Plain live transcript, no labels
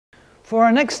For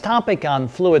our next topic on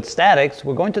fluid statics,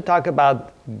 we're going to talk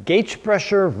about gauge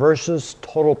pressure versus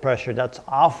total pressure. That's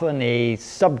often a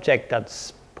subject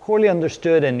that's poorly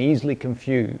understood and easily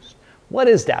confused. What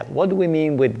is that? What do we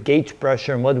mean with gauge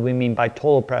pressure and what do we mean by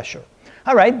total pressure?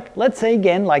 All right, let's say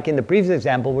again, like in the previous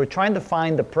example, we're trying to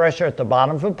find the pressure at the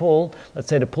bottom of a pool. Let's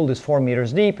say the pool is 4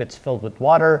 meters deep, it's filled with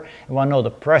water. We want to know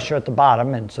the pressure at the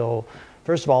bottom. And so,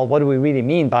 first of all, what do we really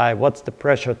mean by what's the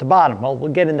pressure at the bottom? Well,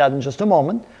 we'll get into that in just a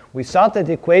moment. We saw that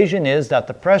the equation is that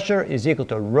the pressure is equal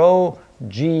to rho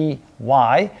g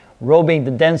y, rho being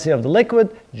the density of the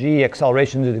liquid, g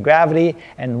acceleration due to gravity,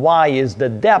 and y is the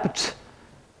depth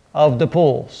of the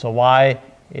pool. So y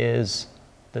is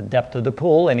the depth of the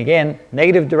pool, and again,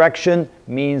 negative direction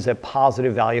means a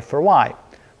positive value for y.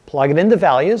 Plug it in the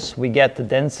values, we get the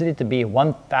density to be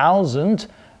 1,000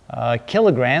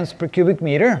 kilograms per cubic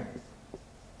meter.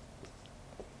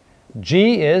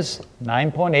 G is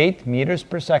 9.8 meters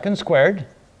per second squared,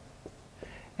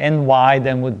 and y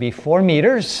then would be 4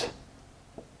 meters.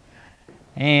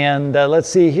 And let's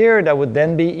see here, that would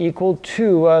then be equal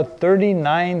to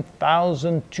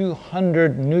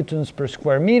 39,200 newtons per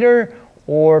square meter,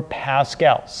 or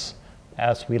pascals,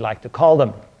 as we like to call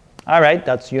them. All right,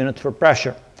 that's units for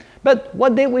pressure. But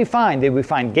what did we find? Did we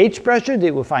find gauge pressure?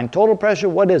 Did we find total pressure?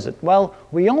 What is it? Well,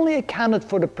 we only accounted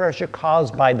for the pressure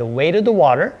caused by the weight of the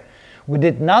water. We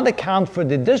did not account for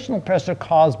the additional pressure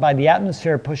caused by the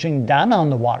atmosphere pushing down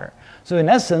on the water. So in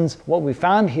essence, what we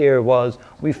found here was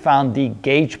we found the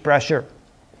gauge pressure.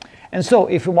 And so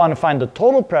if we want to find the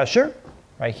total pressure,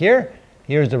 right here,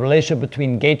 here's the relationship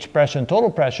between gauge pressure and total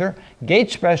pressure.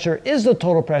 Gauge pressure is the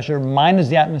total pressure minus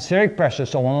the atmospheric pressure,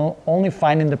 so we're only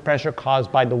finding the pressure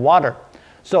caused by the water.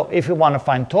 So if we want to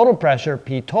find total pressure,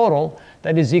 P total,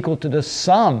 that is equal to the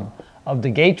sum of the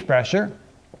gauge pressure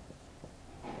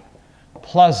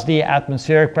plus the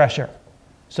atmospheric pressure.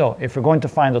 So if we're going to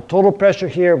find the total pressure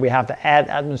here, we have to add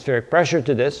atmospheric pressure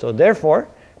to this. So therefore,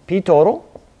 P total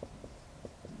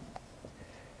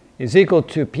is equal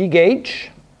to P gauge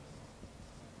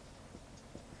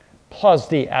plus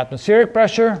the atmospheric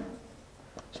pressure.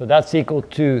 So that's equal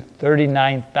to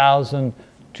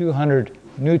 39,200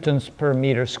 newtons per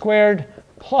meter squared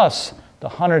plus the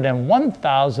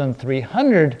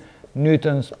 101,300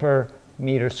 newtons per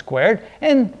meter squared.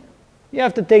 And you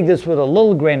have to take this with a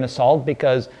little grain of salt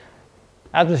because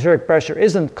atmospheric pressure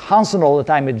isn't constant all the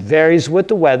time. It varies with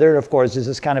the weather. Of course, this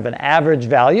is kind of an average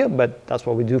value, but that's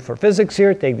what we do for physics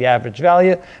here, take the average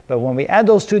value. But when we add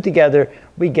those two together,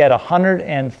 we get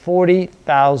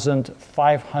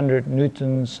 140,500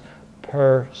 newtons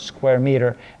per square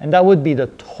meter. And that would be the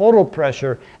total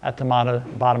pressure at the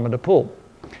bottom of the pool.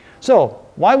 So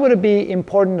why would it be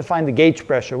important to find the gauge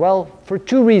pressure? Well, for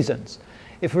two reasons.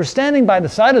 If we're standing by the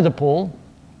side of the pool,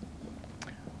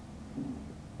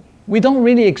 we don't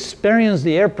really experience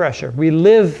the air pressure. We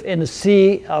live in a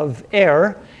sea of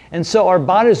air, and so our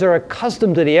bodies are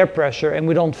accustomed to the air pressure, and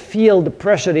we don't feel the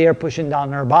pressure of the air pushing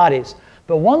down our bodies.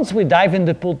 But once we dive in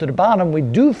the pool to the bottom, we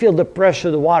do feel the pressure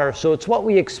of the water, so it's what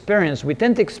we experience. We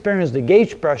tend to experience the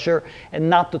gauge pressure and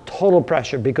not the total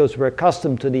pressure because we're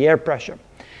accustomed to the air pressure.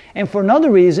 And for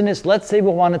another reason is, let's say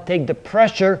we want to take the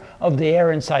pressure of the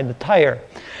air inside the tire.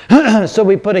 So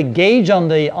we put a gauge on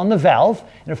the valve,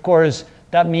 and of course,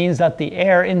 that means that the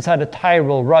air inside the tire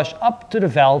will rush up to the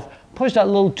valve, push that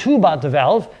little tube out the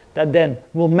valve, that then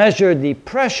will measure the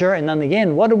pressure. And then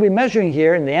again, what are we measuring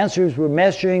here? And the answer is we're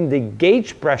measuring the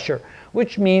gauge pressure,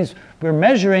 which means we're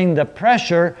measuring the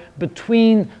pressure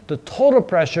between the total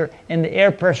pressure and the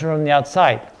air pressure on the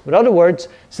outside. In other words,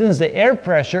 since the air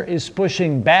pressure is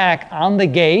pushing back on the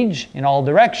gauge in all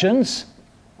directions,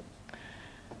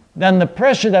 then the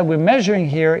pressure that we're measuring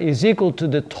here is equal to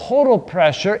the total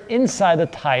pressure inside the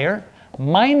tire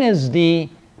minus the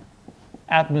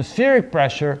atmospheric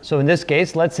pressure. So in this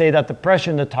case, let's say that the pressure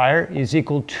in the tire is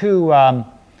equal to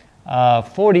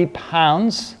 40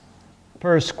 pounds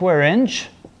per square inch.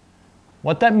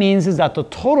 What that means is that the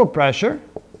total pressure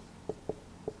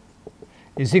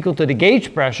is equal to the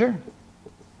gauge pressure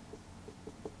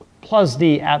plus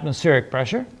the atmospheric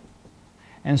pressure.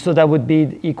 And so that would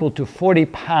be equal to 40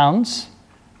 pounds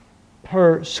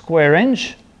per square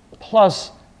inch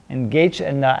plus, and gauge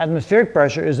and atmospheric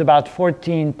pressure is about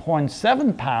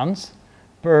 14.7 pounds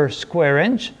per square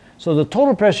inch. So the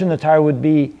total pressure in the tire would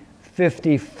be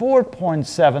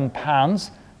 54.7 pounds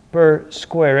per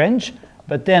square inch.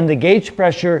 But then the gauge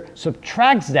pressure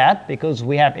subtracts that because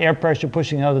we have air pressure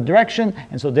pushing in the other direction.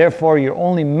 And so therefore, you're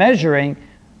only measuring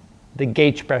the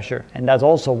gauge pressure. And that's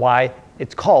also why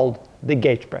it's called the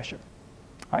gauge pressure.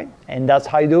 All right? And that's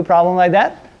how you do a problem like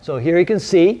that. So here you can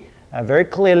see very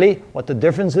clearly what the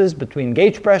difference is between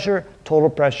gauge pressure, total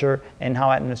pressure, and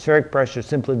how atmospheric pressure is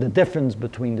simply the difference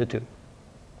between the two.